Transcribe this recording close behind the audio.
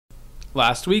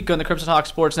Last week on the Crimson Hawk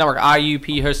Sports Network,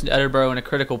 IUP hosted Edinboro in a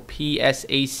critical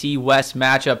PSAC West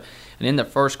matchup. And in the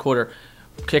first quarter,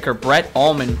 kicker Brett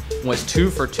Allman was 2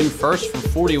 for 2 first from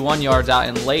 41 yards out.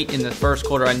 And late in the first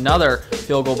quarter, another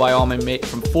field goal by Allman made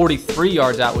from 43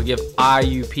 yards out would give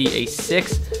IUP a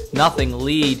 6-0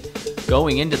 lead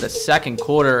going into the second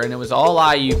quarter. And it was all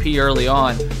IUP early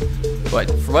on. But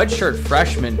redshirt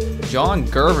freshman John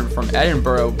Gervin from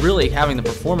Edinboro, really having the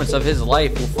performance of his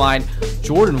life, will find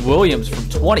Jordan Williams from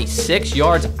 26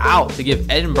 yards out to give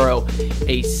Edinboro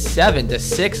a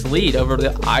 7-6 lead over the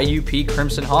IUP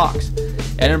Crimson Hawks.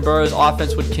 Edinboro's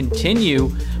offense would continue,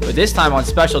 but this time on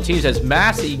special teams as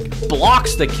Massey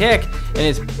blocks the kick and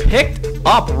is picked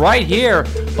up right here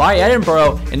by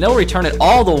Edinboro, and they'll return it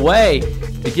all the way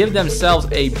to give themselves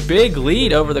a big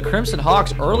lead over the Crimson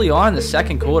Hawks early on in the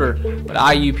second quarter. But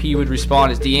IUP would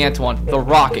respond as DeAntoine, the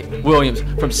Rocket, Williams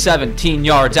from 17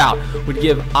 yards out would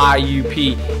give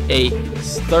IUP a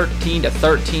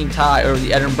 13-13 tie over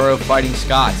the Edinboro Fighting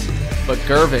Scots. But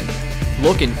Gervin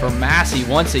looking for Massey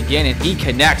once again, and he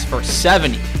connects for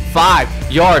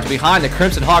 75 yards behind the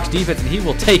Crimson Hawks defense, and he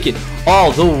will take it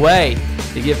all the way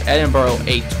to give Edinboro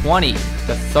a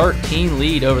 20-13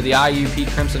 lead over the IUP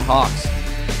Crimson Hawks.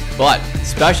 But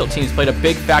special teams played a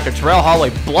big factor. Terrell Holloway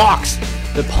blocks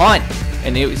the punt,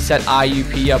 and it set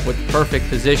IUP up with perfect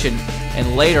position.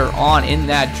 And later on in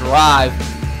that drive,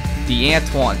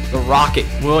 DeAntoine, the Rocket,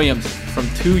 Williams from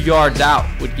 2 yards out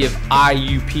would give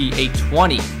IUP a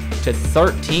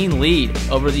 20-13 lead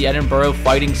over the Edinboro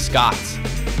Fighting Scots.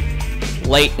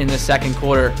 Late in the second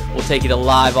quarter, we'll take you to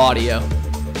live audio.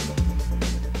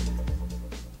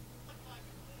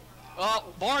 Well,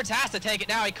 Barnes has to take it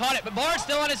now. He caught it, but Barnes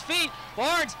still on his feet.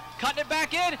 Barnes cutting it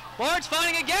back in. Barnes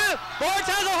finding a gap. Barnes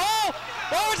has a hole.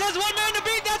 Barnes has one man to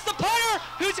beat. That's the punter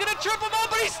who's going to trip him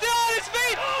up, but he's still on his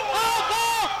feet.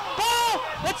 Oh, ball.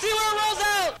 Let's see where it rolls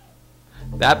out.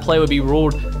 That play would be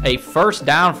ruled a first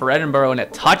down for Edinboro and a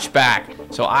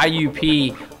touchback. So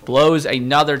IUP blows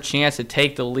another chance to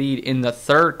take the lead in the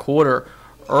third quarter.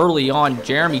 Early on,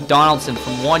 Jeremy Donaldson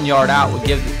from 1 yard out would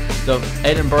give the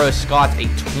Edinboro Scots a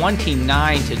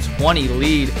 29-20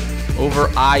 lead over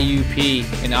IUP,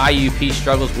 and IUP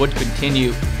struggles would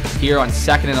continue here on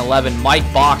 2nd and 11. Mike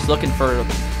Box looking for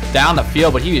down the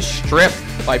field, but he was stripped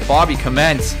by Bobby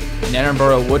Commence, and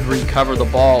Edinboro would recover the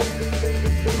ball.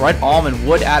 Brett Allman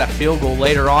would add a field goal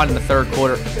later on in the third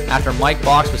quarter after Mike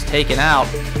Box was taken out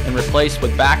and replaced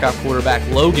with backup quarterback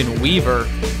Logan Weaver.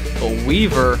 But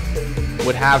Weaver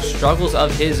would have struggles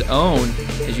of his own.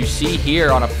 As you see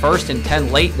here on a 1st and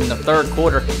 10 late in the third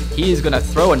quarter, he is going to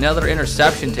throw another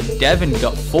interception to Devin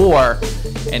Gafford.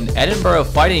 And Edinboro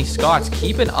Fighting Scots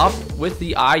keeping up with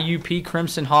the IUP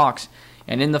Crimson Hawks.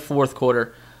 And in the fourth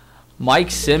quarter, Mike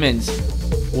Simmons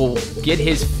will get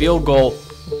his field goal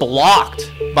blocked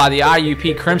by the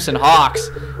IUP Crimson Hawks.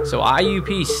 So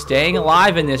IUP staying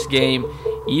alive in this game,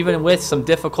 even with some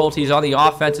difficulties on the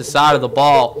offensive side of the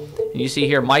ball. And you see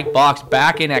here Mike Box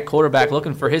back in at quarterback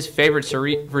looking for his favorite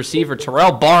receiver,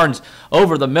 Terrell Barnes,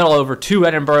 over the middle over two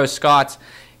Edinboro Scots.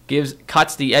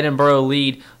 Cuts the Edinboro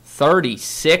lead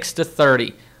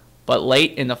 36-30. But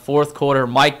late in the fourth quarter,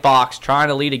 Mike Box trying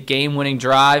to lead a game-winning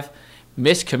drive.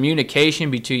 Miscommunication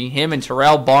between him and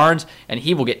Terrell Barnes, and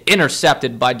he will get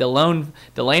intercepted by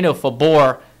Delano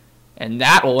Fabor. And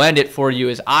that will end it for you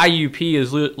as IUP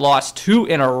has lost 2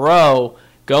 in a row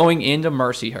going into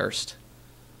Mercyhurst.